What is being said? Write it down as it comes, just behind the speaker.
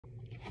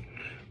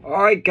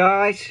Alright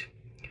guys,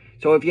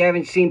 so if you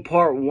haven't seen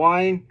part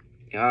one,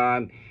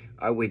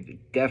 I would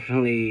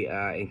definitely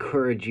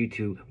encourage you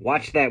to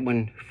watch that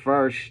one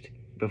first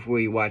before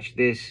you watch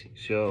this,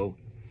 so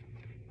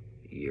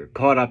you're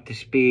caught up to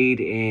speed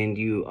and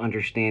you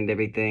understand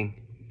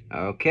everything.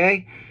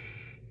 Okay,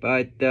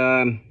 but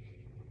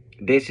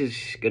this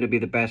is going to be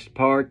the best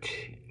part,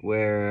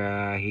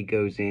 where he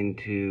goes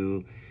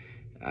into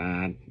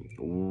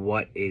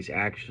what is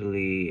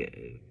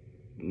actually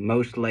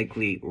most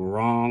likely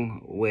wrong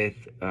with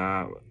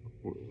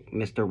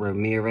Mr.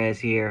 Ramirez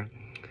here,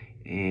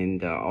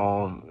 and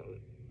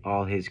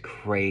all his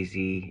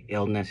crazy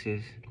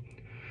illnesses.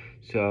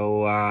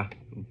 So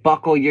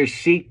buckle your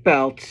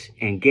seatbelts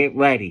and get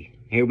ready.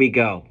 Here we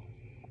go.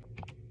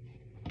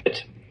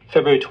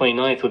 February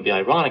 29th would be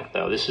ironic,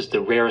 though. This is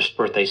the rarest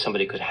birthday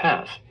somebody could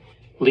have,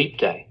 Leap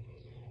Day.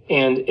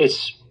 And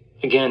it's,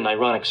 again, an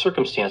ironic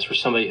circumstance for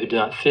somebody who did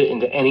not fit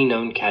into any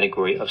known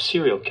category of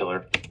serial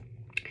killer.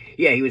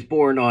 Yeah, he was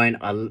born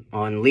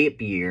on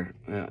leap year,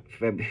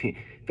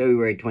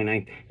 February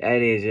 29th.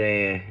 That is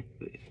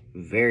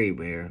very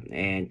rare,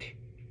 and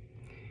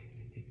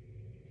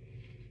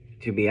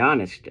to be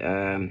honest,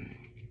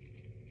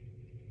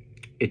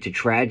 it's a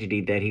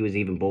tragedy that he was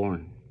even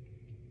born.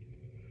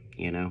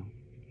 You know,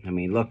 I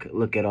mean,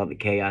 look at all the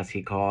chaos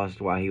he caused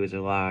while he was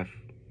alive,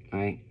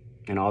 right?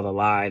 And all the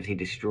lives he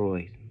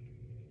destroyed.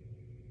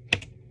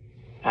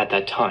 At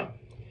that time,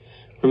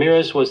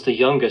 Ramirez was the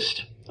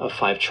youngest of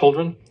 5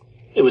 children.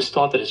 It was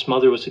thought that his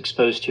mother was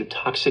exposed to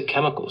toxic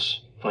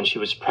chemicals when she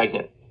was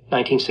pregnant.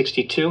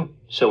 1962,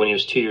 so when he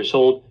was 2 years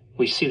old,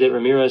 we see that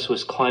Ramirez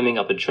was climbing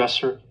up a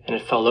dresser and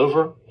it fell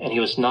over, and he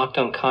was knocked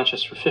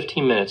unconscious for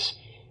 15 minutes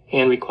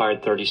and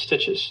required 30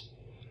 stitches.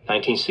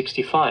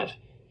 1965,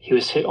 he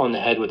was hit on the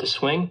head with a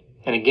swing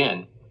and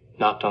again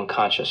knocked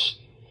unconscious.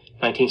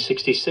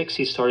 1966,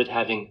 he started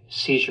having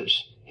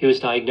seizures. He was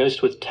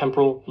diagnosed with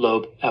temporal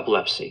lobe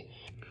epilepsy.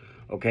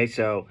 Okay,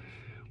 so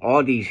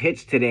all these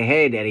hits to the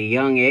head at a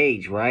young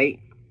age, right?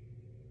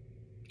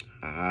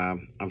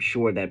 I'm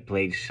sure that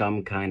played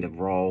some kind of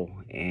role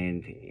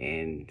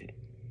in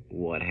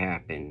what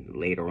happened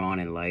later on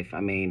in life.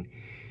 I mean,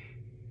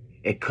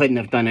 it couldn't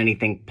have done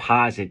anything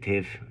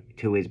positive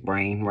to his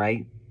brain,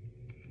 right?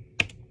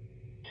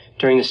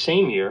 During the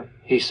same year,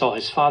 he saw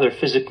his father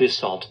physically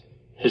assault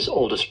his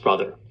oldest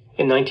brother.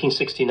 In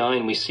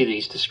 1969, we see that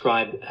he's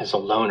described as a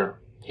loner.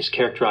 He's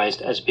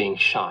characterized as being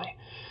shy.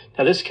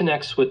 Now, this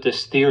connects with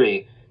this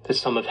theory that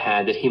some have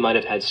had that he might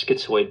have had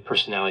schizoid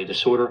personality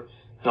disorder,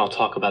 and I'll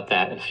talk about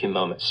that in a few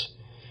moments.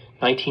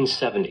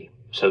 1970,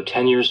 so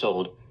 10 years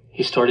old,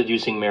 he started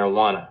using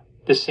marijuana.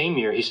 This same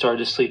year, he started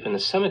to sleep in the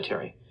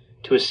cemetery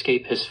to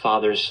escape his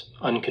father's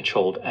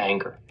uncontrolled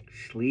anger.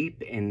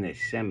 Sleep in the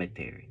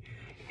cemetery.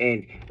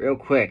 And real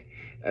quick,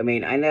 I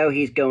mean, I know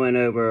he's going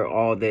over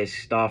all this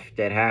stuff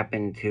that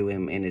happened to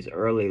him in his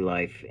early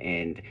life,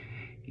 and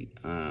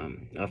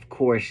of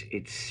course,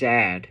 it's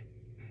sad,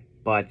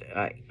 but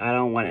I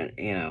don't want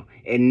to, you know,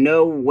 in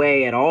no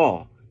way at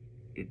all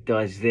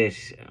does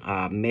this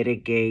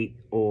mitigate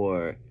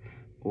or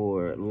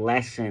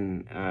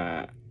lessen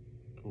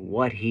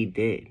what he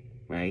did,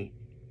 right?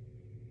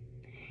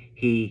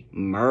 He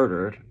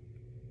murdered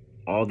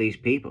all these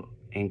people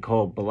in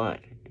cold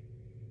blood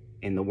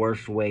in the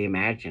worst way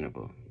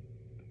imaginable.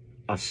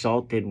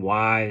 Assaulted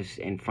wives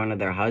in front of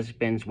their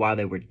husbands while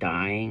they were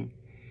dying.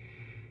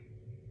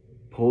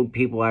 Pulled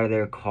people out of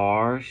their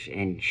cars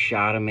and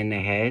shot them in the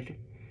head,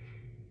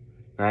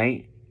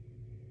 right?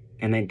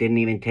 And then didn't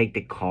even take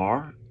the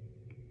car.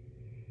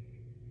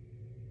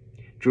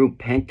 Drew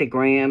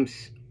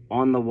pentagrams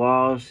on the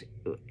walls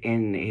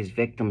in his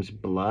victim's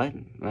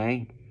blood,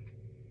 right?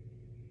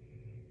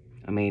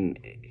 I mean,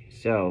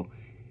 so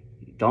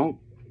don't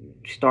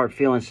start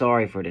feeling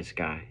sorry for this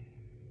guy.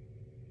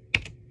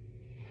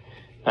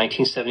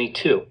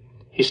 1972,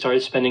 he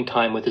started spending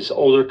time with his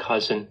older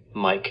cousin,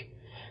 Mike.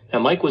 Now,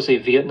 Mike was a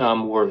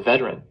Vietnam War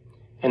veteran,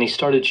 and he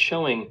started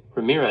showing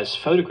Ramirez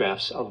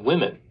photographs of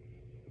women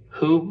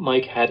who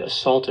Mike had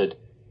assaulted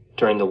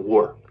during the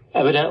war.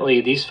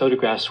 Evidently, these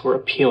photographs were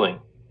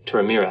appealing to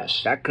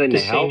Ramirez. That couldn't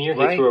help, the same year,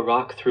 right? He threw a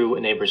rock through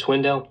a neighbor's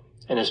window,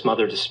 and his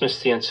mother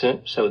dismissed the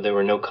incident, so there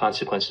were no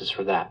consequences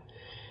for that.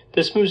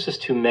 This moves us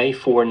to May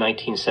 4,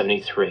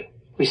 1973.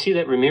 We see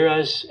that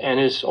Ramirez and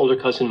his older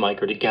cousin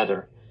Mike are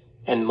together,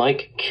 and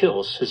Mike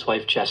kills his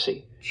wife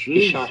Jessie.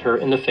 He shot her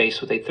in the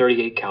face with a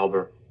 .38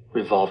 caliber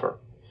revolver.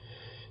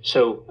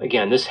 So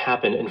again, this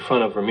happened in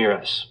front of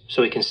Ramirez.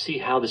 So we can see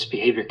how this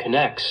behavior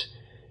connects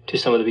to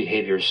some of the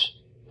behaviors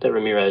that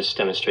Ramirez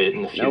demonstrated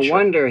in the future. No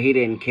wonder he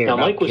didn't care about killing.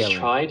 Now, Mike was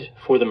tried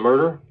for the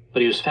murder,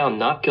 but he was found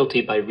not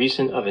guilty by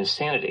reason of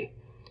insanity.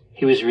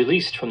 He was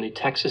released from the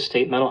Texas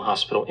State Mental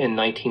Hospital in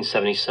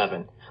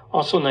 1977.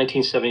 Also in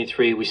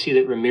 1973, we see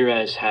that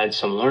Ramirez had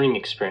some learning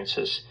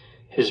experiences.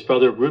 His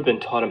brother Ruben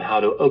taught him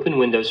how to open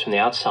windows from the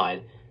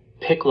outside,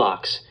 pick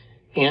locks,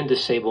 and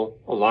disable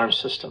alarm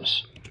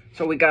systems.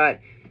 So we got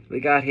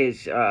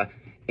his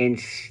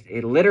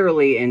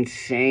literally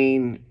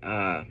insane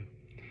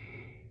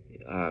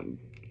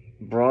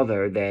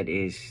brother that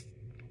is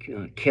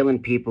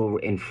killing people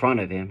in front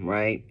of him,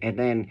 right? And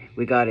then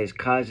we got his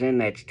cousin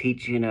that's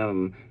teaching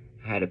him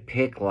how to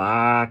pick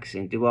locks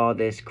and do all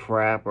this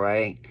crap,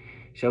 right?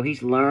 So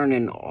he's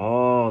learning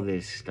all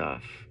this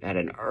stuff at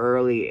an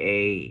early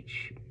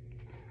age,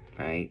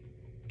 right?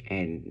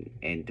 And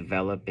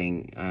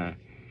developing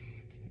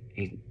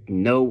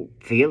no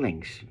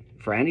feelings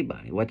for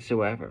anybody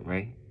whatsoever,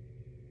 right?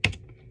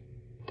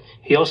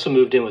 He also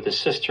moved in with his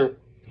sister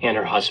and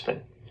her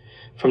husband.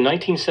 From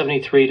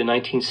 1973 to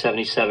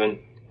 1977,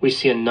 we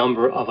see a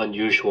number of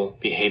unusual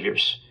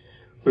behaviors.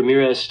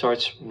 Ramirez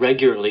starts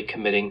regularly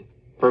committing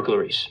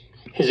burglaries.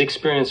 His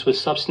experience with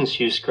substance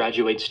use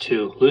graduates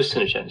to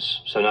hallucinogens,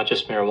 so not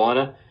just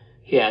marijuana.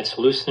 He adds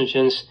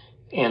hallucinogens,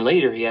 and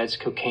later he adds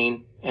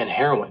cocaine and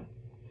heroin.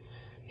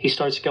 He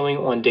starts going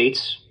on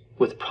dates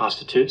with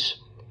prostitutes.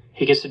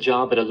 He gets a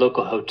job at a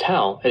local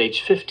hotel at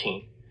age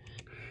 15.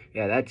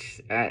 Yeah,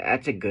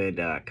 that's a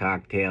good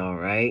cocktail,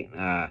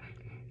 right?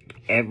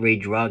 Every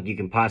drug you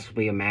can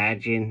possibly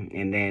imagine,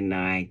 and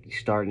then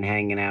starting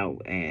hanging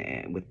out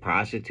with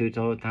prostitutes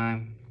all the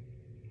time,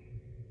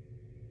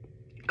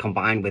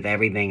 combined with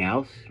everything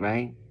else,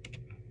 right?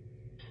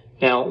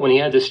 Now, when he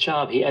had this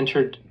job, he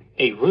entered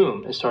a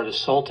room and started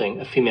assaulting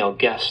a female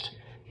guest.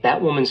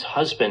 That woman's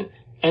husband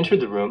entered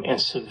the room and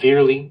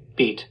severely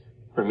beat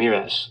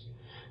Ramirez.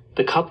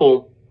 The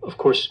couple, of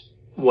course,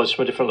 was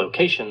from a different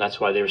location. That's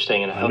why they were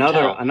staying in a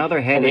hotel. Another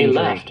head injury. And they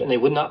injury. left, and they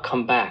would not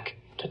come back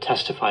to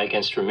testify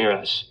against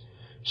Ramirez.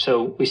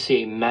 So we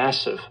see a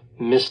massive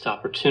missed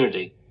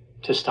opportunity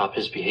to stop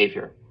his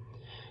behavior.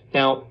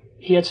 Now,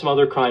 he had some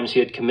other crimes he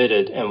had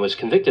committed and was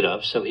convicted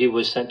of, so he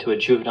was sent to a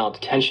juvenile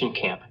detention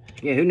camp.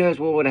 Yeah, who knows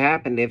what would have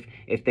happened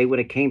if they would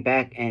have came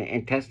back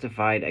and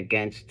testified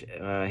against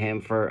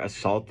him for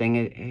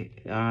assaulting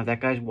that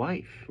guy's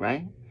wife,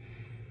 right?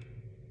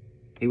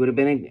 He would have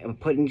been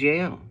put in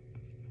jail.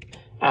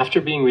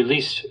 After being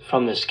released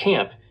from this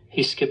camp,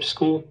 he skipped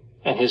school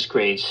and his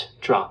grades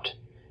dropped.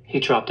 He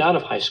dropped out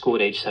of high school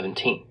at age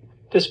 17.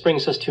 This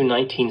brings us to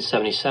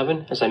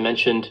 1977. As I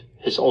mentioned,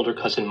 his older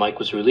cousin Mike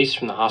was released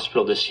from the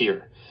hospital this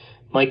year.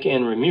 Mike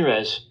and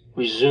Ramirez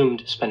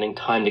resumed spending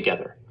time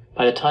together.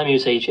 By the time he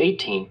was age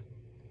 18,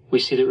 we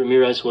see that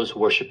Ramirez was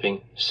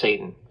worshiping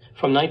Satan.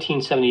 From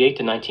 1978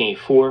 to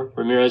 1984,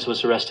 Ramirez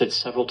was arrested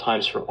several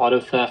times for auto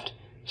theft,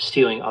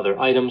 stealing other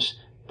items,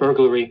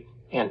 burglary,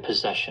 and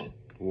possession.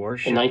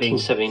 Worshiping In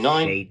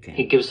 1979, Satan.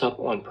 He gives up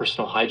on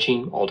personal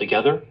hygiene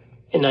altogether.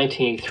 In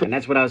 1983, and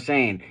that's what I was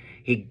saying.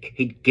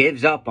 He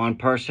gives up on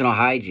personal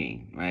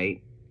hygiene,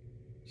 right?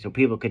 So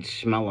people could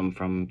smell him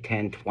from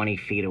 10, 20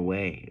 feet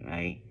away,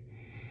 right?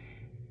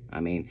 I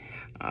mean,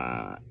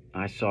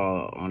 I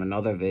saw on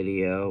another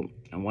video,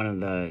 and one of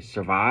the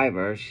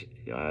survivors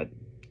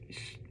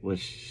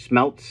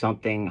smelt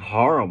something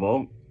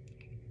horrible,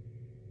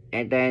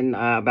 and then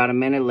about a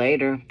minute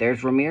later,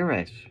 there's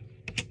Ramirez.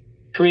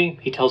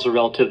 he tells a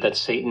relative that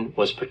Satan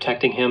was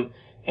protecting him,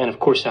 and of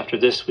course after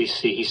this we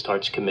see he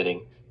starts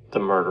committing the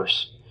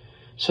murders.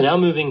 So now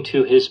moving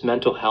to his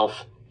mental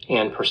health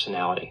and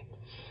personality.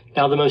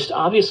 Now the most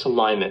obvious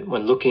alignment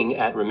when looking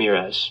at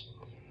Ramirez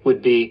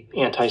would be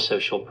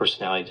antisocial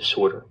personality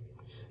disorder.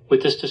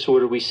 With this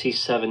disorder we see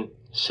 7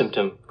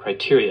 symptom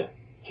criteria.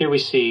 Here we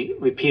see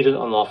repeated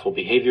unlawful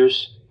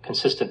behaviors,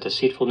 consistent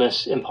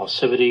deceitfulness,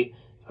 impulsivity,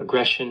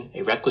 aggression,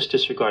 a reckless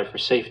disregard for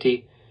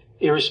safety,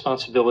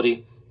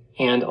 irresponsibility,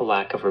 and a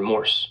lack of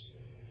remorse.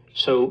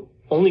 So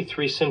only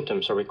 3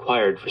 symptoms are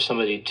required for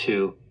somebody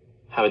to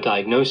have a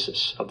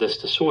diagnosis of this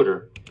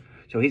disorder.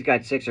 So he's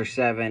got 6 or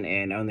 7,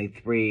 and only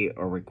 3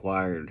 are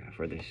required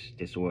for this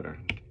disorder.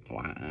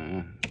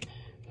 Wow.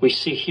 We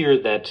see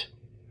here that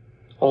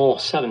all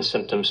 7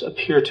 symptoms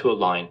appear to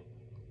align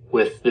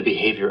with the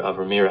behavior of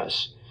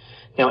Ramirez.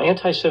 Now,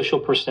 antisocial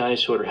personality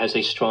disorder has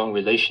a strong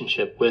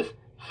relationship with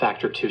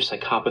factor 2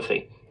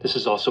 psychopathy. This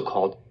is also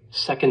called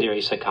secondary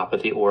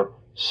psychopathy or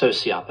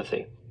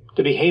sociopathy.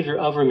 The behavior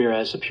of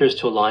Ramirez appears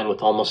to align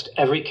with almost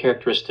every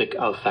characteristic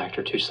of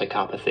factor 2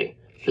 psychopathy.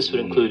 This would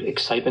include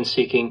excitement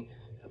seeking,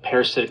 a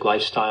parasitic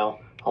lifestyle,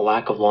 a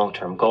lack of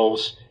long-term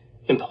goals,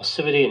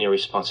 impulsivity and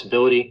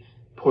irresponsibility,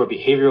 poor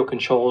behavioral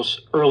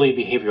controls, early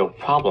behavioral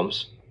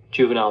problems,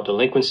 juvenile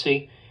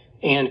delinquency,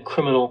 and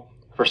criminal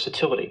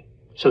versatility.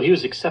 So he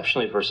was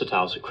exceptionally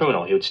versatile as a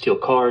criminal. He would steal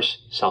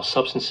cars, sell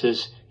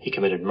substances, he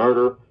committed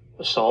murder,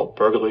 assault,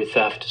 burglary,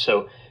 theft.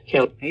 So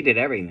he did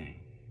everything.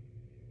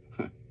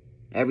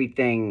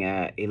 Everything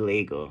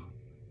illegal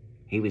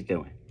he was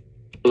doing.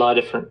 A lot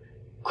of different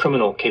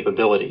criminal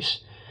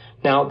capabilities.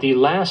 Now, the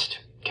last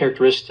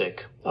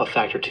characteristic of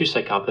factor 2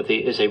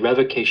 psychopathy is a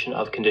revocation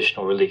of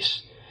conditional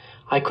release.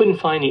 I couldn't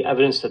find any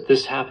evidence that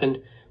this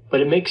happened,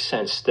 but it makes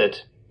sense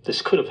that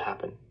this could have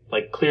happened.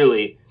 Like,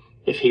 clearly,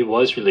 if he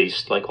was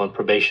released, like on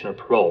probation or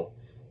parole,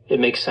 it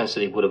makes sense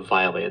that he would have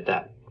violated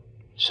that.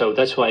 So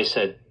that's why I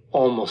said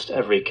almost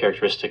every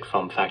characteristic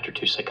from factor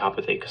 2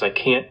 psychopathy, because I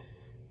can't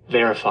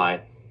verify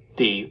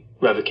the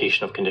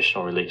revocation of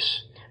conditional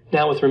release.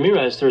 Now, with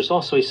Ramirez, there's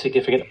also a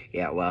significant...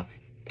 Yeah, well,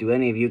 do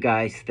any of you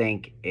guys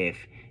think if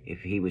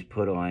he was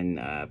put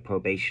on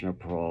probation or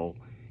parole,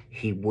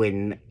 he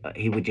wouldn't,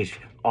 he would just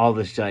all of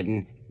a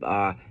sudden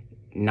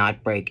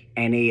not break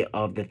any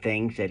of the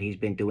things that he's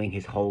been doing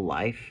his whole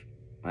life,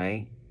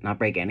 right? Not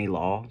break any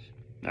laws,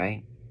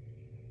 right?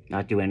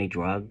 Not do any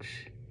drugs,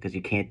 because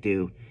you can't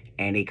do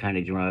any kind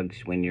of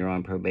drugs when you're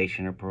on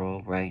probation or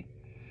parole, right?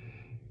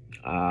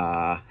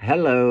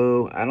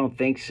 Hello, I don't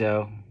think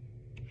so.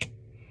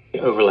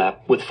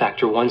 Overlap with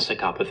factor 1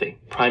 psychopathy,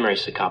 primary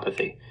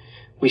psychopathy.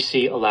 We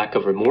see a lack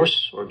of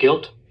remorse or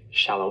guilt,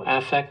 shallow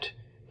affect,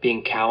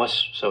 being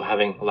callous, so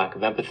having a lack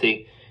of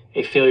empathy,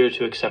 a failure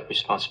to accept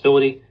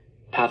responsibility,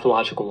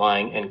 pathological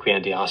lying, and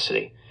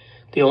grandiosity.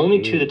 The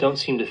only two that don't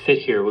seem to fit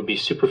here would be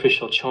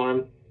superficial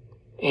charm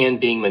and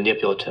being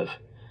manipulative.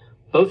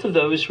 Both of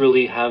those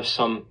really have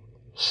some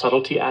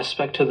subtlety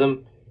aspect to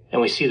them,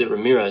 and we see that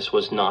Ramirez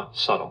was not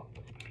subtle.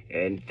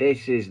 And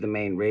this is the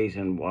main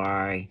reason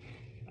why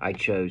I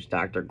chose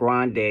Dr.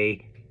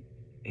 Grande,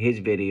 his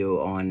video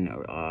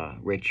on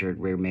Richard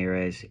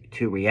Ramirez,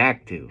 to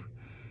react to,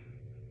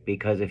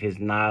 because of his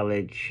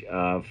knowledge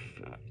of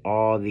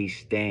all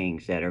these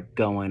things that are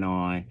going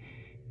on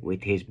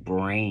with his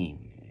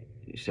brain,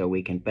 so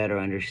we can better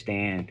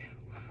understand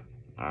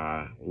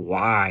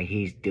why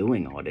he's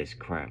doing all this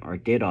crap, or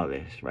did all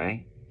this,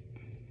 right?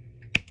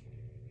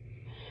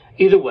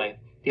 Either way,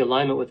 the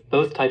alignment with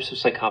both types of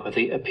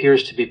psychopathy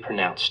appears to be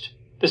pronounced.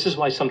 This is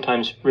why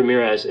sometimes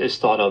Ramirez is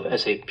thought of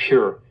as a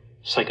pure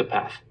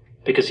psychopath,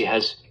 because he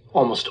has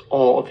almost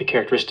all of the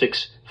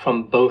characteristics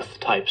from both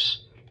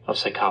types of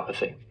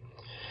psychopathy.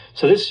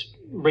 So this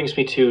brings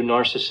me to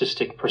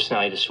narcissistic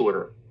personality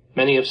disorder.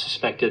 Many have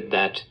suspected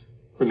that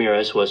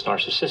Ramirez was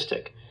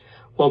narcissistic.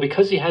 Well,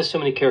 because he has so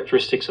many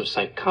characteristics of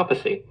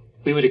psychopathy,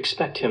 we would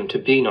expect him to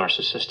be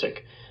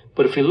narcissistic.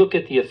 But if we look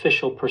at the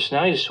official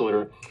personality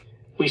disorder,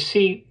 we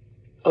see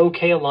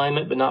okay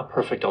alignment, but not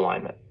perfect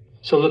alignment.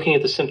 So looking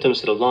at the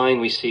symptoms that align,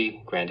 we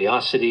see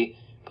grandiosity,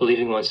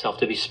 believing oneself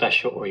to be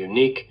special or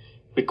unique,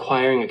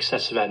 requiring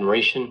excessive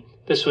admiration.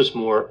 This was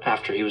more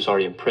after he was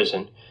already in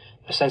prison.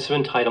 A sense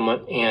of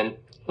entitlement and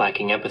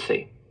lacking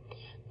empathy.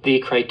 The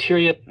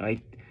criteria...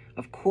 Right.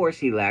 Of course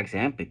he lacks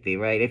empathy,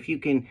 right? If you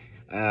can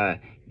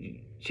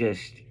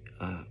just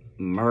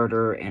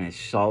murder and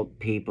assault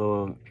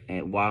people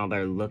while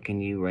they're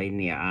looking you right in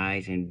the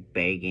eyes and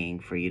begging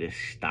for you to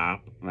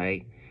stop,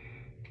 right?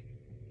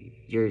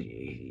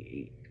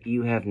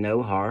 You have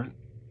no heart,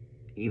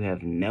 you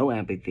have no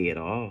empathy at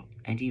all,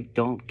 and you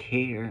don't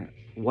care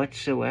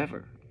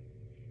whatsoever.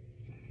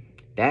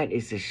 That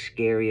is the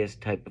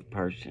scariest type of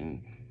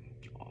person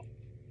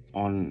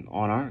on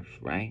earth,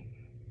 right?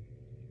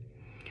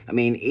 I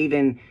mean,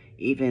 even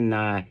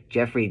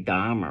Jeffrey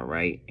Dahmer,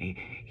 right?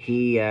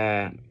 He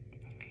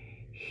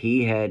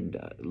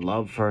had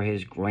love for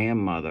his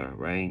grandmother,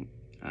 right?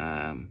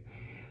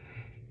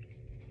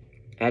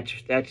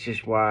 That's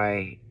just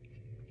why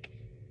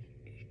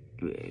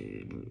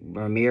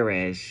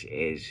Ramirez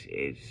is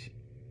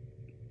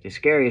the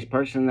scariest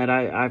person that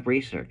I've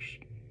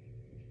researched,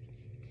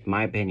 in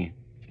my opinion.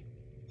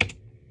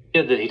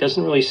 That he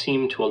doesn't really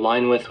seem to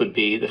align with would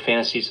be the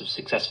fantasies of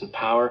success and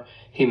power.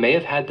 He may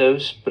have had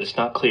those, but it's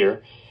not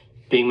clear.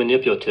 Being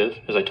manipulative,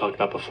 as I talked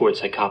about before,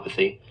 it's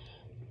psychopathy.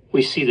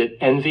 We see that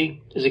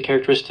envy is a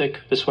characteristic.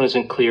 This one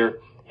isn't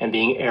clear, and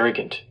being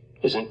arrogant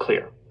isn't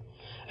clear.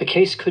 A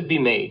case could be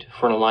made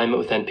for an alignment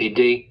with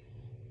NPD.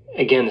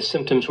 Again, the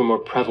symptoms were more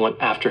prevalent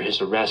after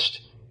his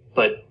arrest,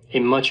 but a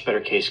much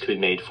better case could be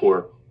made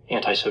for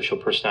antisocial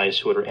personality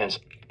disorder and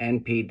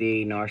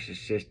NPD,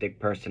 narcissistic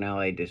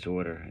personality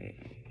disorder,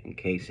 in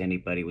case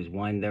anybody was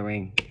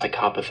wondering.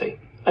 Psychopathy.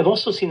 I've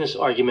also seen this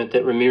argument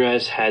that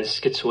Ramirez had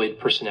schizoid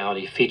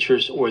personality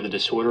features or the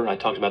disorder. I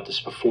talked about this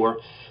before.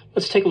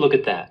 Let's take a look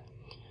at that.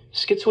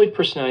 Schizoid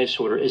personality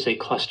disorder is a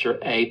cluster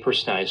A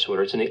personality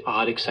disorder. It's in the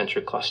odd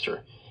eccentric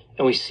cluster.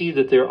 And we see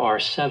that there are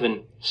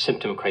 7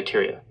 symptom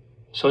criteria.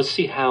 So let's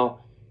see how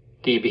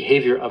the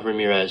behavior of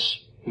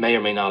Ramirez may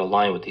or may not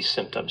align with these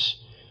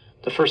symptoms.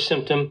 The first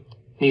symptom,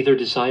 neither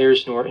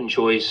desires nor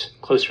enjoys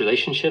close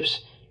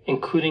relationships,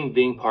 including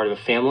being part of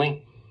a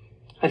family.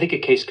 I think a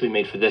case could be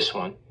made for this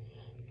one.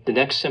 The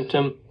next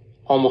symptom,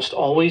 almost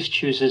always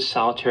chooses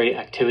solitary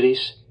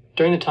activities.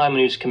 During the time when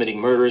he was committing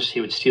murders, he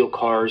would steal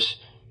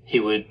cars, he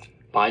would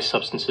buy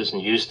substances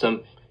and use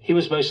them. He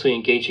was mostly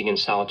engaging in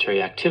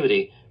solitary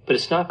activity, but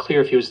it's not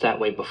clear if he was that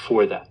way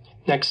before that.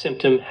 Next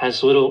symptom,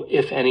 has little,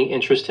 if any,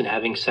 interest in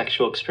having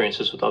sexual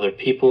experiences with other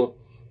people.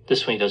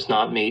 This one he does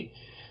not meet.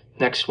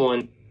 Next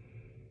one.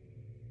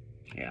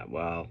 Yeah,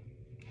 well,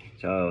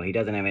 so he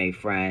doesn't have any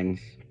friends.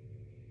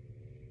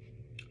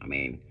 I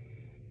mean,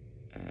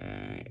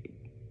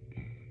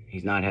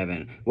 he's not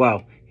having,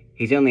 well,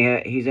 he's only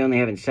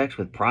having sex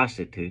with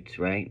prostitutes,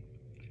 right?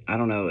 I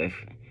don't know if,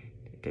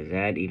 does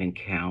that even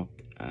count?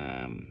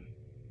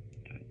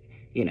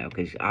 You know,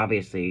 because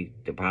obviously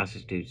the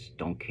prostitutes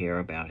don't care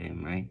about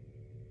him, right?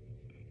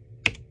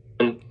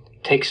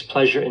 Takes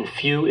pleasure in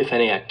few, if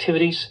any,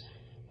 activities.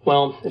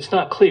 Well, it's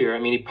not clear. I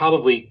mean, he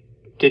probably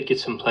did get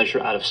some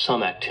pleasure out of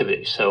some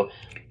activities, so...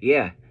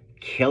 Yeah,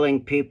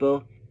 killing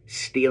people,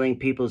 stealing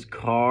people's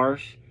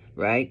cars,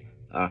 right?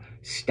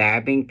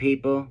 Stabbing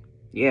people,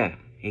 yeah,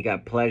 he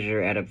got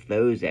pleasure out of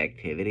those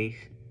activities.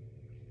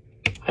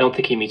 I don't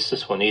think he meets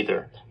this one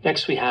either.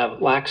 Next, we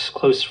have lacks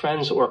close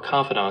friends or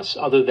confidants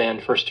other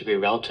than first-degree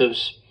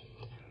relatives.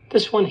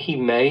 This one he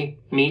may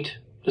meet.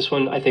 This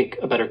one, I think,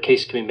 a better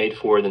case can be made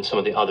for than some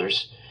of the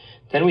others.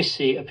 Then we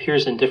see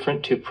appears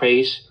indifferent to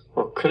praise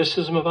or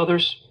criticism of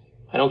others.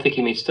 I don't think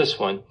he meets this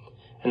one.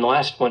 And the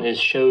last one is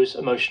shows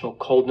emotional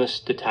coldness,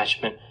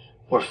 detachment,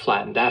 or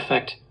flattened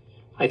affect.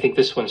 I think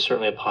this one's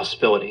certainly a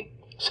possibility.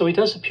 So he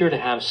does appear to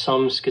have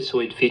some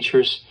schizoid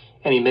features,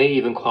 and he may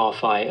even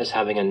qualify as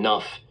having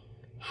enough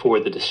for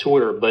the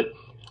disorder, but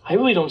I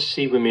really don't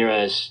see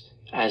Ramirez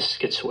as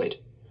schizoid.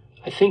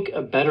 I think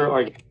a better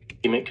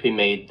argument could be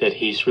made that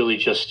he's really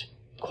just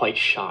quite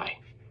shy,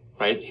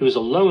 right? He was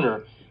a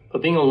loner,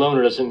 but being a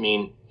loner doesn't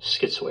mean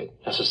schizoid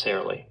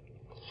necessarily.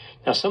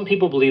 Now, some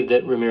people believe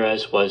that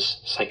Ramirez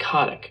was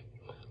psychotic,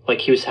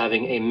 like he was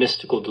having a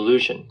mystical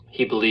delusion.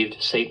 He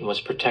believed Satan was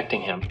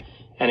protecting him,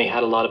 and he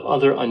had a lot of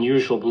other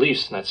unusual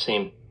beliefs in that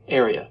same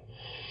area.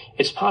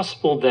 It's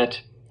possible that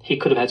he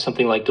could have had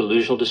something like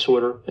delusional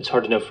disorder. It's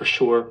hard to know for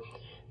sure.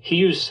 He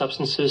used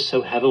substances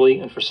so heavily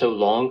and for so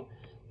long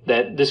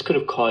that this could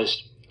have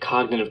caused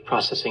cognitive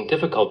processing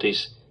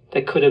difficulties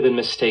that could have been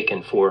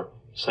mistaken for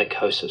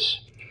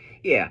psychosis.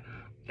 Yeah,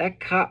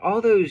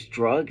 all those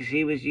drugs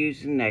he was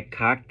using, that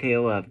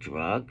cocktail of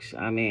drugs,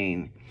 I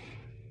mean,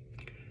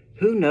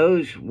 who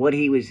knows what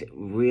he was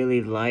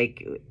really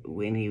like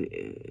when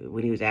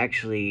he was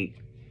actually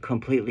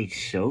completely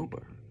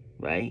sober,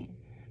 right?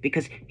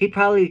 Because he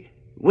probably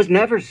was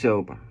never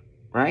sober,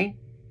 right?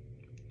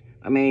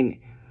 I mean,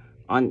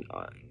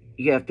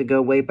 you have to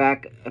go way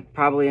back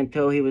probably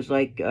until he was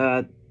like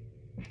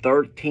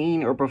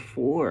 13 or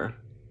before,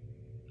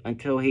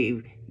 until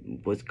he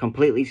was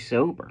completely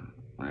sober,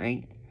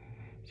 right?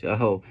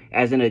 So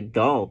as an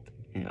adult,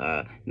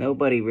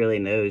 nobody really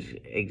knows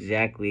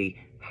exactly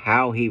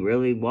how he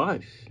really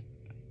was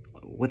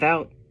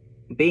without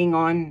being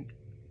on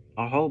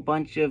a whole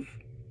bunch of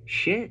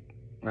shit,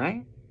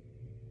 right?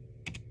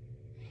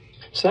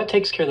 So that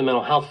takes care of the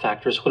mental health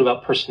factors. What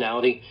about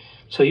personality?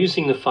 So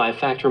using the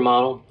 5-factor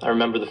model, I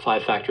remember the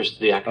 5 factors to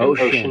the acronym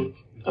OCEAN: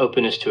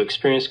 openness to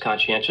experience,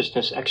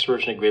 conscientiousness,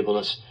 extroversion,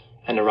 agreeableness,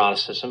 and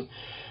neuroticism.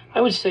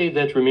 I would say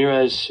that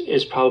Ramirez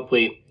is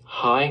probably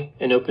high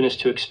in openness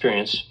to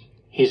experience.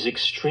 He's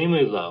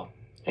extremely low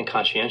in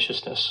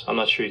conscientiousness. I'm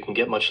not sure you can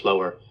get much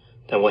lower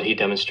than what he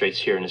demonstrates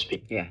here in his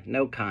Yeah,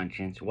 no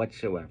conscience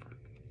whatsoever.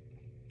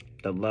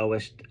 The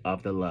lowest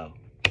of the low.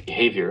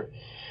 Behavior.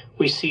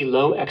 We see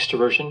low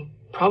extroversion,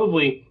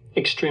 probably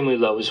extremely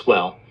low as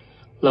well,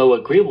 low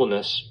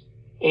agreeableness,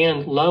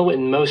 and low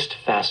in most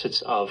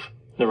facets of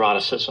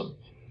neuroticism,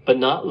 but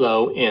not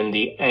low in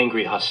the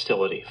angry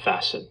hostility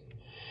facet.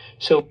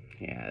 So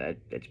yeah,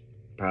 that's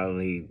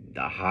probably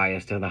the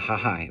highest of the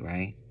high,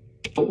 right?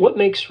 What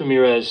makes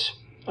Ramirez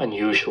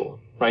unusual,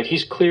 right?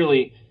 He's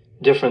clearly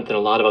different than a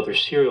lot of other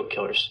serial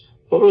killers.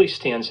 What really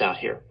stands out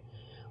here?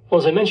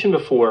 Well, as I mentioned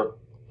before,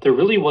 there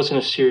really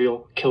wasn't a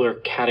serial killer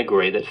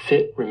category that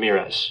fit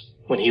Ramirez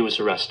when he was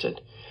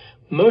arrested.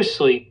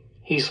 Mostly,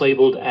 he's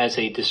labeled as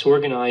a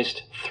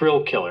disorganized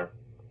thrill killer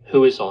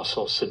who is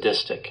also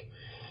sadistic.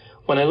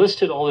 When I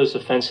listed all those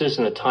offenses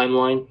in the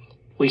timeline,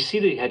 we see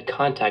that he had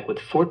contact with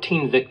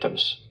 14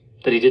 victims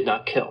that he did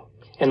not kill,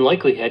 and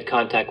likely had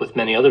contact with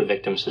many other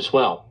victims as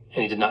well,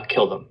 and he did not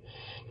kill them.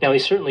 Now, he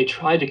certainly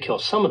tried to kill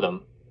some of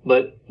them,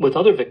 but with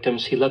other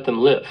victims, he let them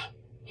live,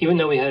 even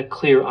though he had a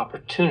clear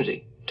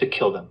opportunity to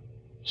kill them.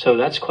 So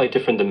that's quite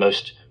different than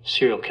most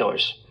serial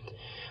killers.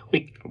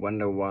 I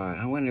wonder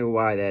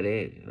why that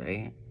is,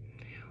 right?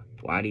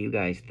 Why do you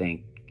guys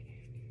think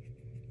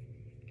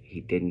he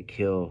didn't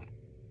kill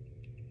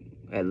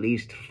at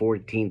least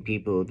 14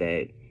 people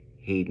that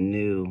he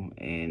knew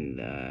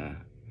and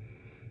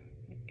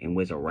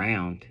was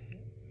around,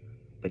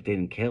 but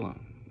didn't kill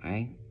them,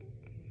 right?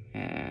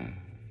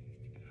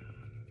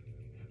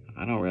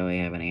 I don't really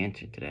have an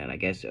answer to that. I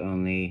guess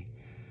only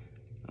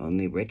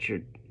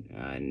Richard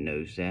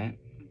knows that,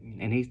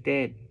 and he's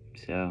dead,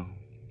 so.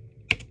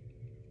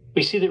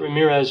 We see that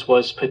Ramirez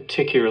was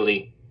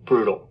particularly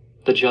brutal.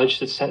 The judge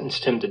that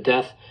sentenced him to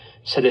death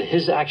said that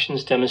his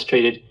actions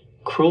demonstrated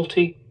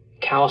cruelty,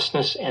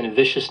 callousness, and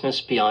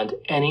viciousness beyond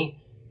any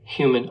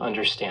human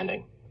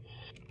understanding.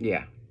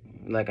 Yeah,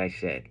 like I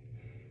said,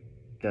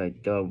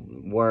 the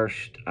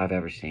worst I've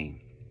ever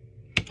seen.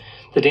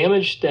 The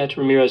damage that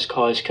Ramirez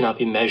caused cannot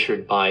be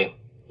measured by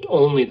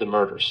only the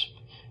murders.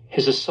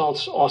 His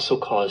assaults also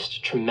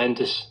caused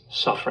tremendous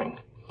suffering.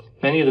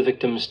 Many of the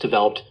victims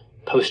developed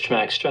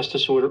post-traumatic stress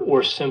disorder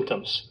or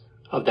symptoms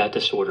of that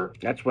disorder.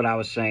 That's what I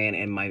was saying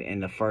in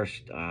the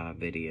first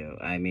video.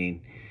 I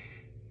mean,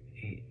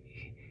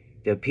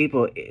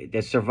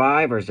 the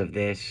survivors of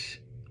this,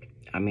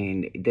 I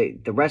mean,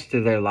 the rest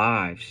of their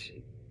lives,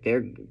 they're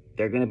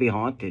going to be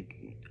haunted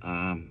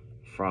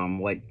from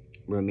what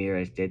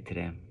Ramirez did to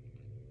them.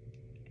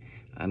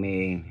 I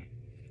mean,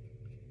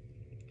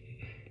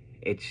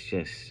 it's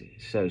just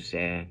so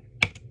sad.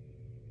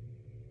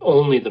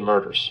 Only the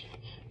murders.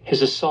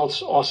 His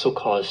assaults also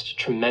caused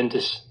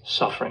tremendous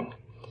suffering.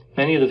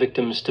 Many of the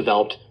victims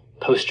developed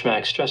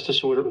post-traumatic stress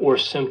disorder or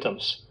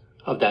symptoms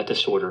of that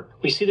disorder.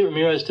 We see that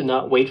Ramirez did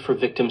not wait for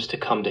victims to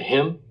come to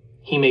him.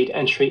 He made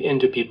entry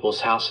into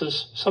people's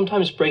houses,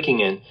 sometimes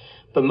breaking in,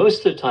 but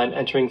most of the time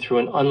entering through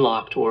an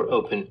unlocked or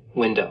open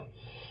window.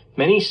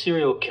 Many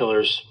serial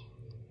killers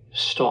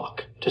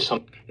stalk to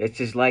some... It's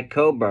just like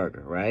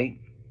Kohberger, right?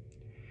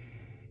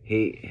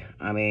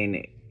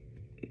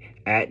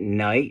 At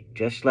night,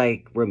 just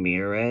like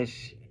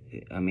Ramirez,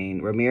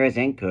 Ramirez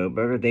and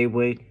Kohberger, they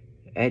would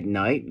at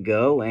night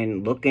go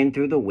and look in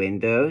through the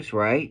windows,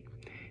 right?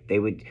 They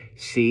would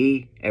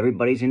see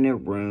everybody's in their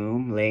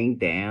room, laying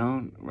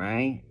down,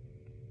 right?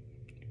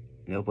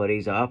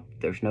 Nobody's up,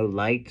 there's no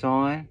lights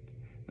on,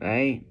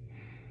 right?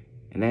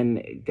 And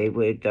then they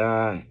would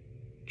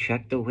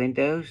check the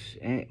windows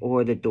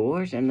or the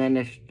doors, and then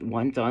if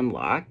one's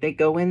unlocked, they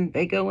go in,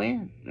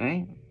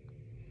 right?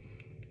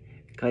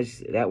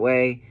 Because that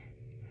way,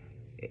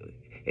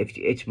 if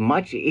it's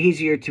much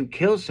easier to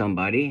kill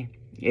somebody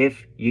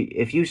if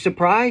you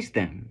surprise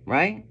them,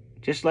 right?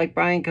 Just like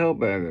Brian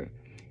Kohberger.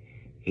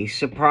 He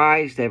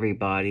surprised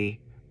everybody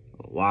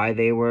while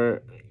they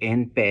were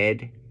in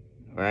bed,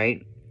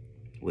 right?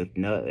 With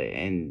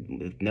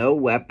no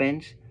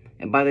weapons.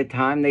 And by the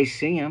time they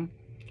see him,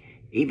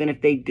 even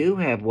if they do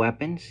have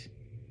weapons,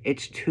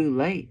 it's too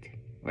late,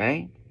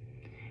 right?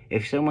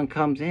 If someone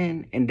comes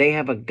in and they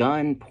have a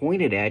gun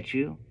pointed at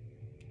you,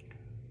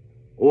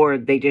 or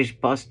they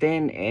just bust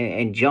in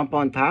and jump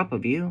on top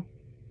of you,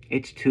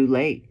 it's too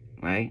late,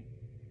 right?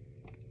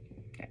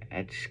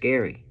 That's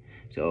scary.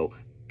 So,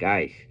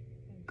 guys,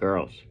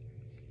 girls,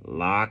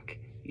 lock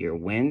your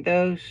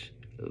windows,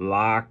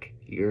 lock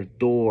your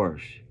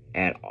doors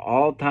at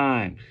all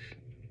times,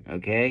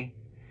 okay?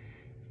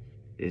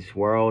 This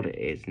world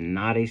is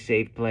not a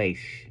safe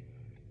place.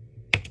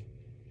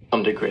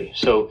 Some degree.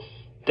 So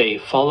they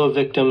follow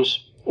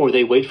victims, or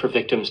they wait for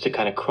victims to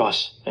kind of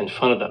cross in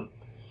front of them.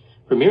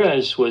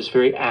 Ramirez was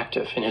very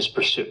active in his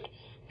pursuit,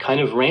 kind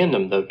of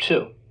random though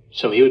too.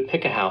 So he would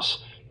pick a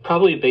house,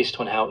 probably based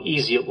on how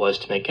easy it was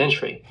to make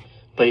entry,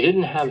 but he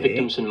didn't have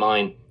victims in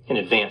mind in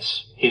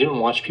advance. He didn't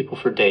watch people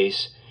for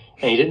days,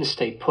 and he didn't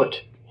stay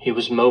put. He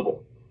was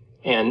mobile.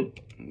 And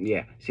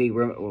yeah, see,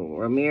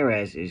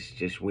 Ramirez is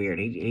just weird.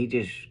 He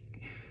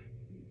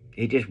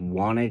just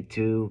wanted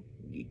to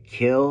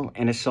kill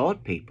and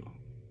assault people,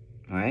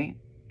 right?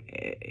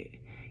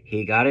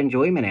 He got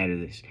enjoyment out of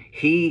this.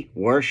 He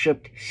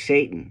worshipped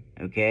Satan,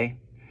 okay?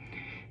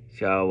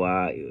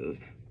 So,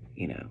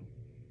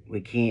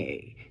 we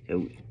can't,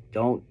 so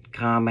don't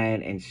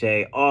comment and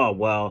say, oh,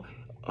 well,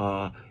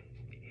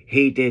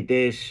 he did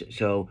this,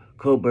 so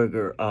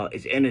Kohberger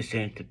is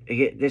innocent.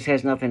 This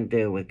has nothing to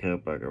do with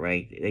Kohberger,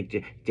 right?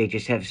 They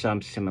just have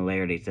some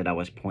similarities that I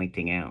was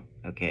pointing out,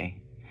 okay?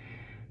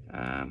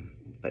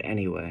 But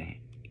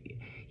anyway,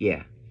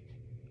 yeah.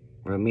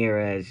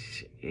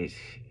 Ramirez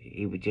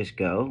he would just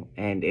go,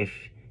 and if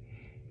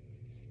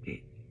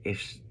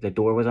the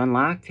door was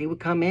unlocked, he would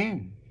come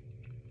in.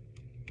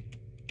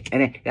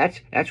 And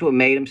that's what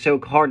made him so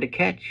hard to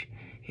catch.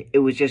 It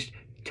was just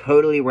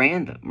totally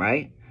random,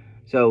 right?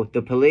 So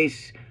the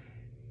police,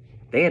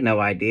 they had no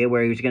idea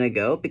where he was going to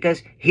go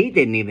because he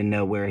didn't even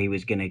know where he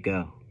was going to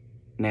go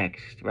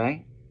next,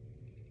 right?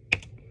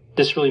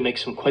 This really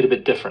makes him quite a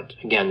bit different,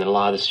 again, than a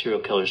lot of the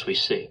serial killers we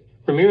see.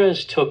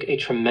 Ramirez took a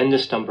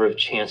tremendous number of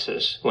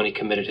chances when he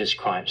committed his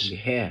crimes.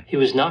 Yeah. He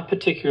was not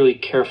particularly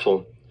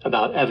careful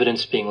about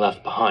evidence being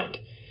left behind.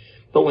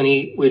 But when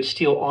he would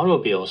steal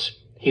automobiles,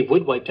 he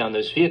would wipe down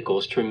those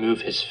vehicles to remove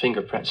his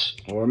fingerprints.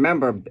 Well,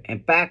 remember,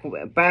 back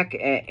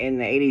in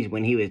the 80s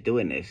when he was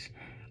doing this,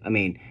 I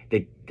mean,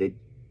 the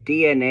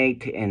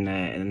DNA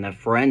and the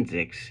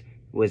forensics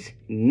was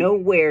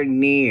nowhere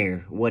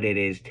near what it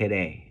is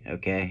today,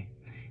 okay?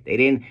 They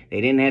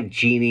didn't have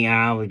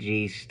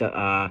genealogy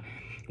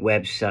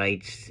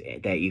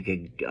websites that you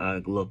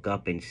could look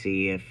up and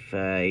see if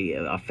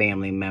a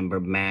family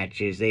member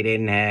matches. They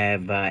didn't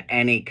have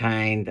any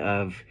kind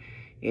of,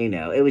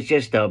 it was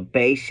just the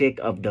basic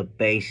of the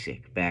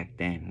basic back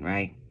then,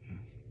 right?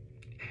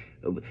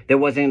 There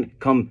wasn't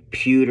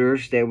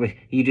computers.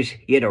 You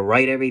had to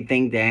write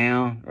everything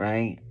down,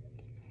 right?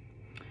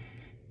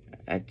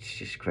 That's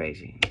just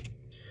crazy.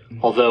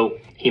 Although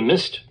he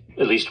missed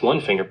at least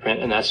one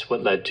fingerprint, and that's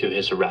what led to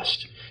his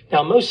arrest.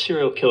 Now, most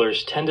serial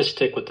killers tend to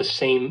stick with the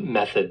same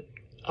method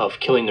of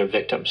killing their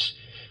victims,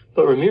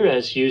 but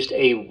Ramirez used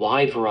a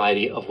wide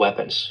variety of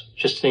weapons.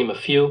 Just to name a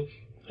few: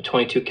 a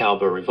 .22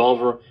 caliber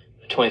revolver,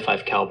 a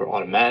 .25 caliber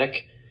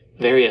automatic,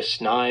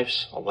 various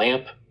knives, a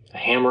lamp, a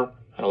hammer,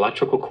 an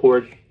electrical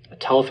cord, a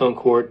telephone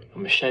cord, a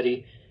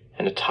machete,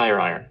 and a tire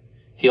iron.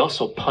 He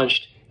also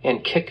punched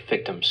and kicked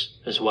victims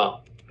as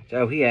well.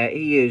 So he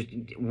used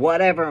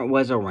whatever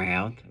was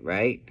around,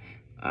 right?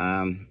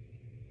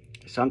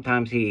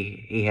 Sometimes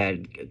he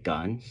had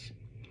guns,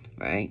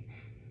 right?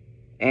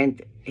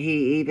 And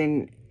he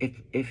even,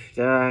 if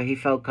he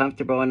felt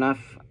comfortable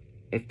enough,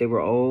 if they were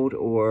old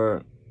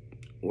or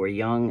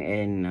young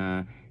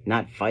and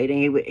not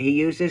fighting, he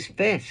used his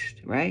fist,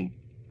 right?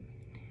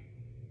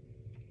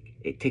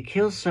 to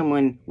kill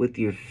someone with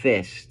your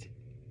fist,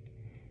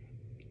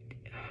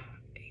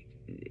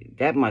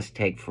 that must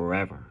take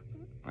forever,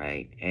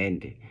 right?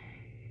 And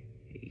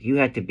you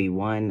have to be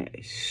one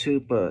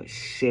super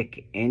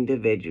sick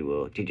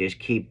individual to just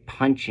keep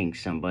punching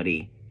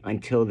somebody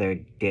until they're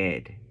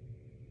dead.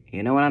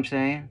 You know what I'm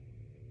saying?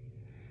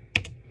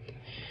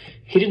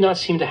 He did not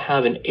seem to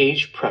have an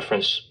age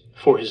preference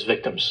for his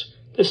victims.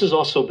 This is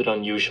also a bit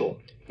unusual.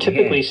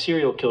 Typically,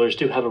 serial killers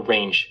do have a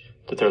range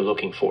that they're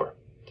looking for.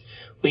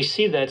 We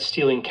see that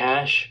stealing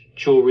cash,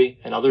 jewelry,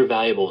 and other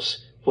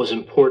valuables was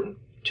important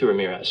to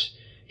Ramirez.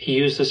 He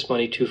used this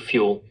money to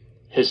fuel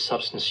his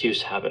substance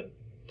use habit.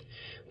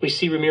 We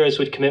see Ramirez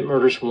would commit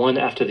murders one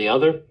after the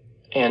other,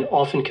 and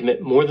often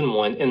commit more than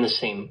one in the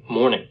same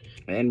morning.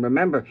 And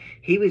remember,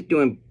 he was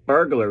doing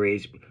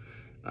burglaries,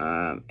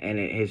 and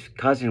his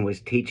cousin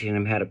was teaching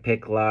him how to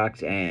pick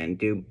locks and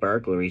do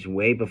burglaries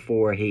way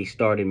before he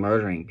started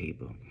murdering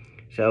people.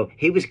 So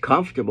he was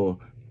comfortable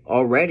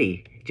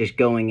already just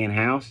going in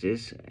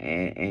houses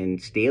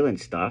and stealing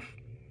stuff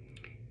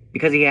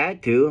because he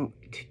had to,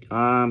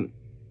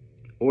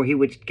 or he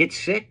would get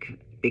sick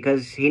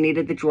because he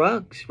needed the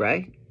drugs,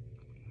 right?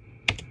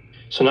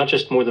 So not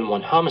just more than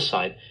one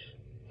homicide,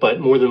 but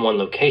more than one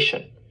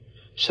location.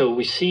 So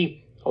we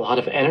see a lot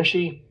of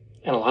energy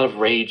and a lot of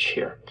rage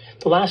here.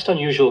 The last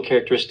unusual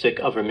characteristic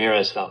of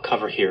Ramirez that I'll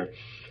cover here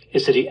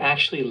is that he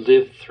actually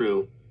lived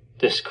through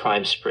this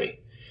crime spree.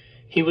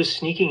 He was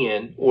sneaking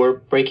in or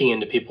breaking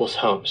into people's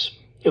homes.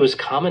 It was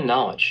common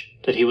knowledge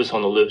that he was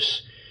on the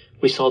loose.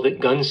 We saw that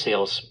gun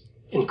sales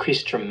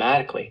increased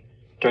dramatically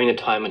during the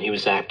time when he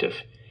was active,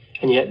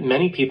 and yet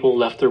many people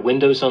left their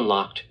windows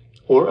unlocked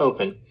or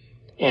open,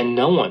 and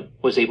no one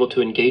was able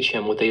to engage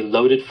him with a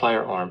loaded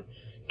firearm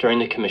during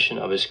the commission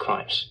of his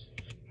crimes.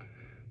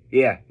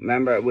 Yeah,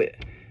 remember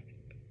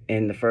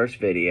in the first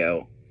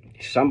video,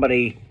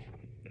 somebody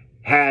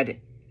had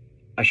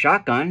a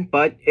shotgun,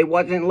 but it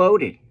wasn't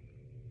loaded.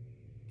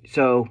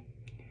 So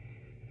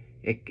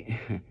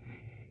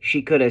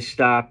she could have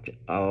stopped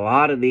a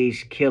lot of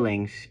these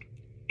killings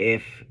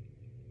if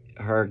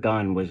her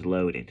gun was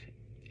loaded.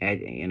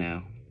 You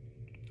know,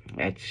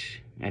 that's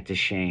a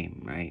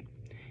shame, right?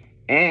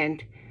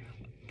 And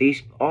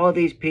all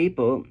these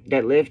people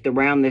that lived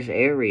around this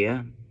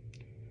area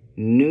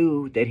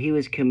knew that he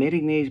was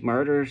committing these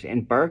murders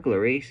and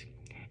burglaries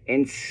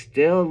and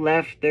still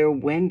left their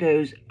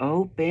windows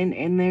open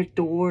and their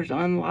doors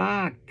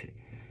unlocked.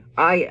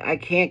 I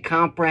can't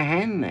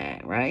comprehend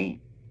that, right?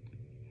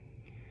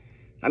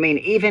 I mean,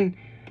 even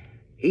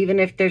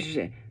if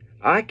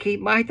I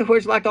keep my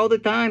doors locked all the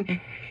time,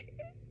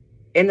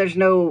 and there's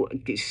no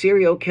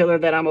serial killer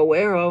that I'm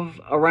aware of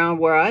around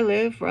where I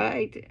live,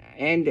 right?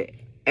 And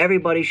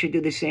everybody should do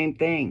the same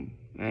thing,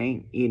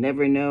 right? You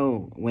never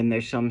know when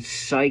there's some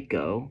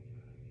psycho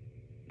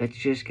that's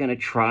just going to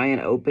try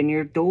and open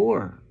your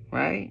door,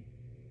 right?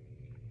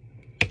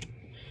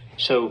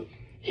 So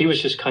he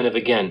was just kind of,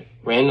 again,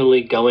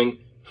 randomly going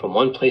from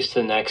one place to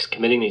the next,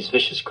 committing these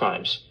vicious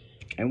crimes.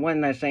 And one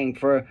last thing,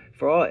 for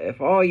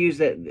all you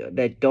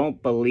that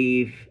don't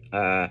believe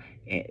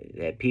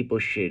that people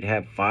should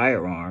have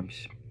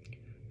firearms,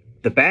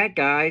 the bad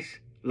guys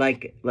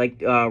like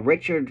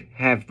Richard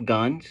have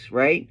guns,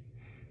 right?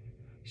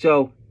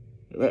 So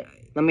let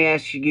me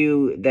ask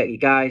you, that you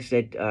guys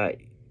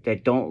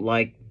that don't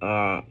like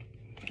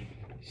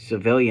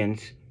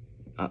civilians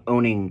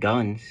owning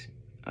guns,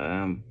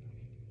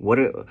 what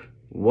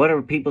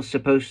are people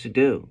supposed to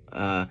do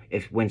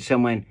when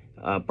someone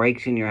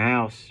breaks in your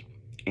house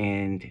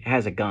and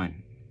has a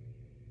gun?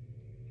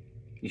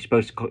 You're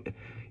supposed to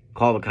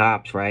call the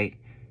cops, right?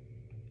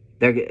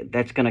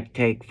 That's gonna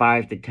take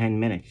 5 to 10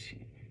 minutes.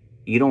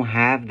 You don't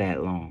have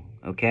that long,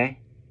 okay?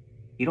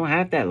 You don't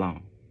have that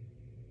long.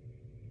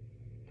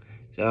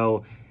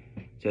 So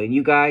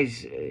you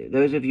guys,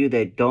 those of you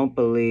that don't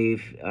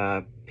believe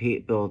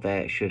people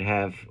that should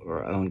have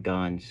or own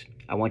guns,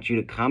 I want you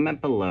to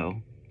comment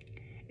below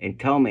and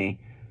tell me,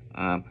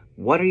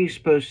 what are you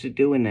supposed to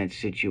do in that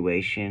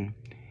situation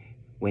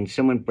when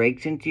someone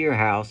breaks into your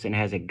house and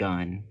has a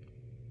gun?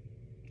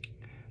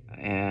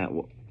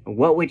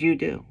 What would you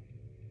do?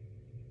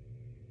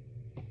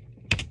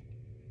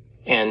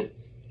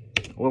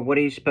 Or what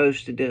are you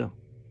supposed to do?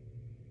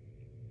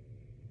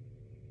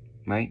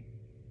 Right?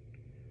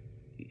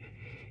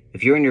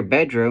 If you're in your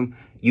bedroom,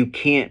 you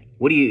can't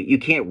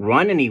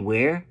run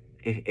anywhere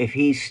if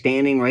he's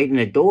standing right in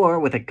the door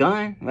with a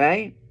gun,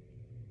 right?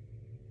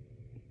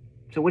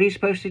 So what are you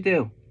supposed to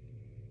do?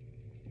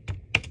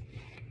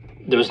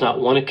 There was not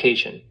one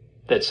occasion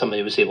that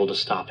somebody was able to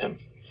stop him.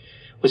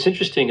 What's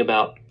interesting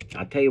about...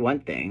 I'll tell you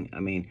one thing. I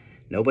mean,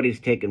 nobody's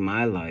taken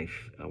my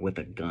life with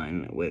a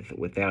gun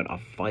without a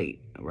fight,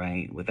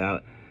 right?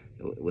 Without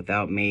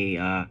me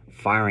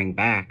firing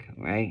back,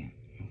 right?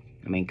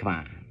 I mean, come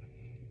on.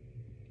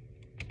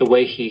 The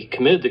way he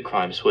committed the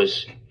crimes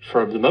was,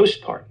 for the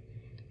most part,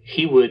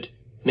 he would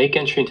make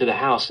entry into the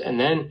house and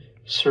then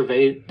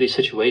survey the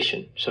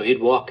situation. So he'd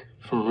walk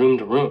from room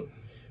to room.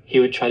 He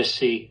would try to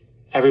see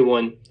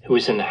everyone who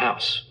was in the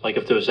house, like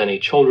if there was any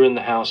children in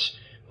the house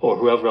or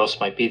whoever else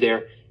might be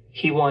there,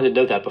 he wanted to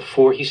know that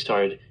before he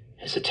started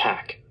his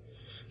attack.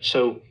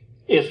 So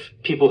if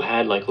people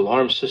had like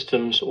alarm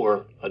systems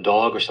or a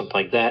dog or something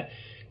like that,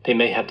 they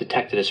may have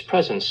detected his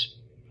presence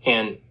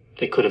and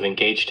they could have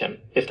engaged him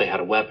if they had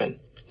a weapon.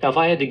 Now, if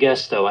I had to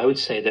guess, though, I would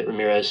say that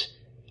Ramirez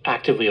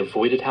actively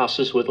avoided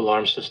houses with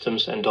alarm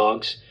systems and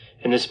dogs,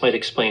 and this might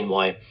explain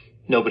why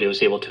nobody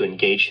was able to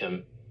engage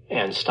him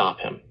and stop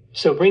him.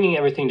 So bringing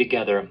everything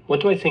together,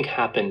 what do I think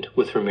happened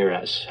with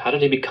Ramirez? How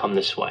did he become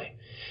this way?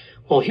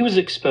 Well, he was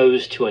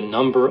exposed to a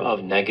number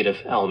of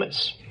negative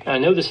elements. And I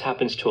know this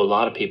happens to a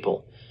lot of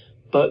people,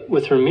 but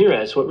with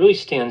Ramirez, what really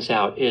stands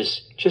out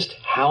is just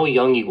how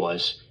young he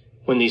was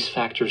when these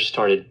factors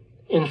started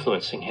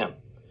influencing him.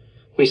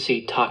 We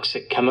see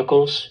toxic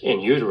chemicals in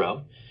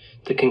utero,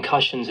 the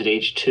concussions at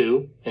age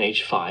 2 and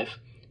age 5,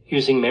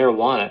 using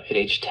marijuana at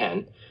age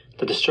 10,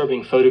 the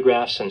disturbing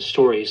photographs and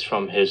stories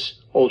from his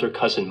older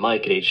cousin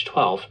Mike at age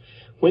 12,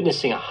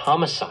 witnessing a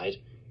homicide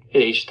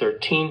at age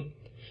 13.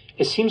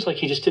 It seems like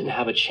he just didn't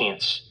have a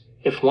chance.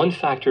 If one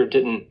factor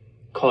didn't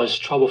cause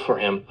trouble for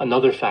him,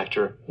 another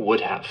factor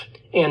would have.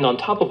 And on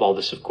top of all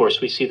this, of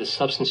course, we see the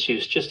substance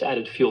use just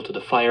added fuel to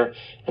the fire,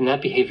 and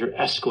that behavior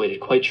escalated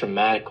quite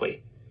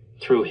dramatically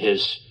through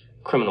his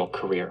criminal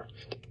career.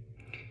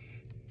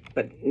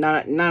 But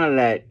none of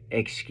that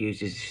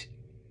excuses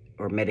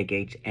or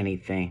mitigates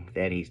anything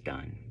that he's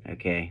done,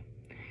 okay?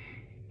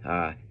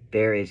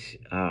 There is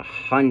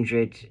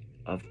hundreds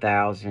of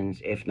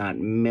thousands, if not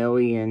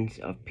millions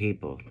of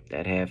people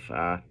that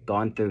have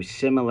gone through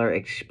similar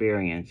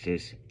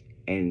experiences,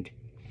 and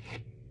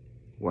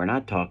we're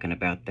not talking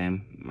about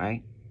them,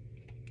 right?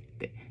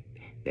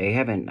 They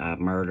haven't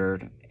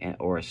murdered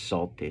or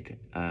assaulted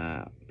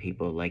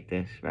people like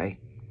this, right?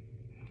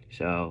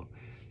 So,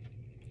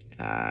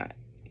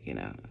 you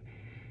know,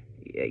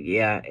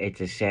 yeah, it's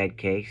a sad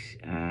case,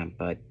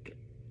 but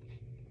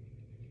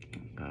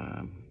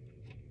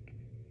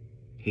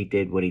he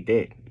did what he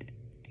did,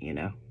 you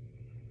know?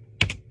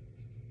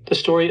 The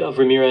story of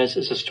Ramirez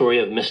is a story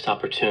of missed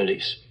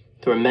opportunities.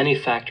 There were many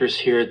factors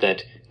here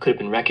that could have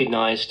been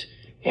recognized,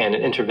 and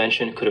an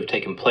intervention could have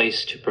taken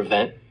place to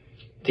prevent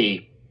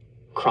the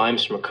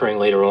crimes from occurring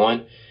later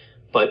on.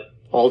 But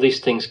all these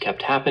things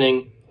kept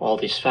happening, all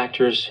these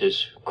factors,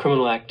 his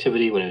criminal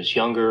activity when he was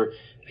younger,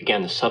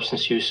 again, the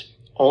substance use,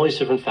 all these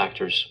different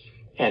factors,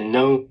 and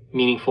no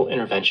meaningful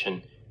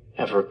intervention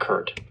ever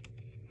occurred.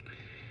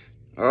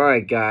 All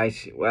right,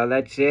 guys. Well,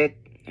 that's it.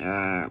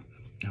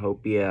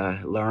 Hope you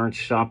learned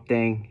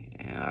something.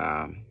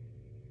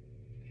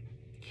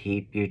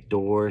 Keep your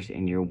doors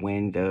and your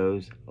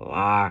windows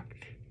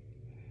locked.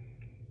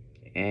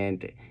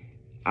 And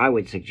I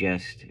would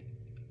suggest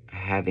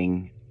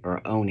having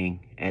or owning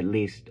at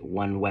least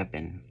one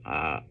weapon,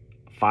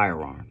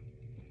 firearm.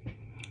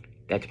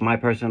 That's my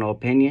personal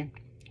opinion.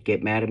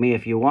 Get mad at me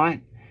if you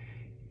want,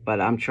 but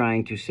I'm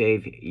trying to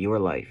save your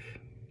life.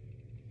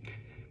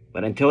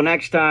 But until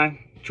next time,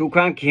 True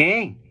Crime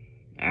King,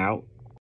 out.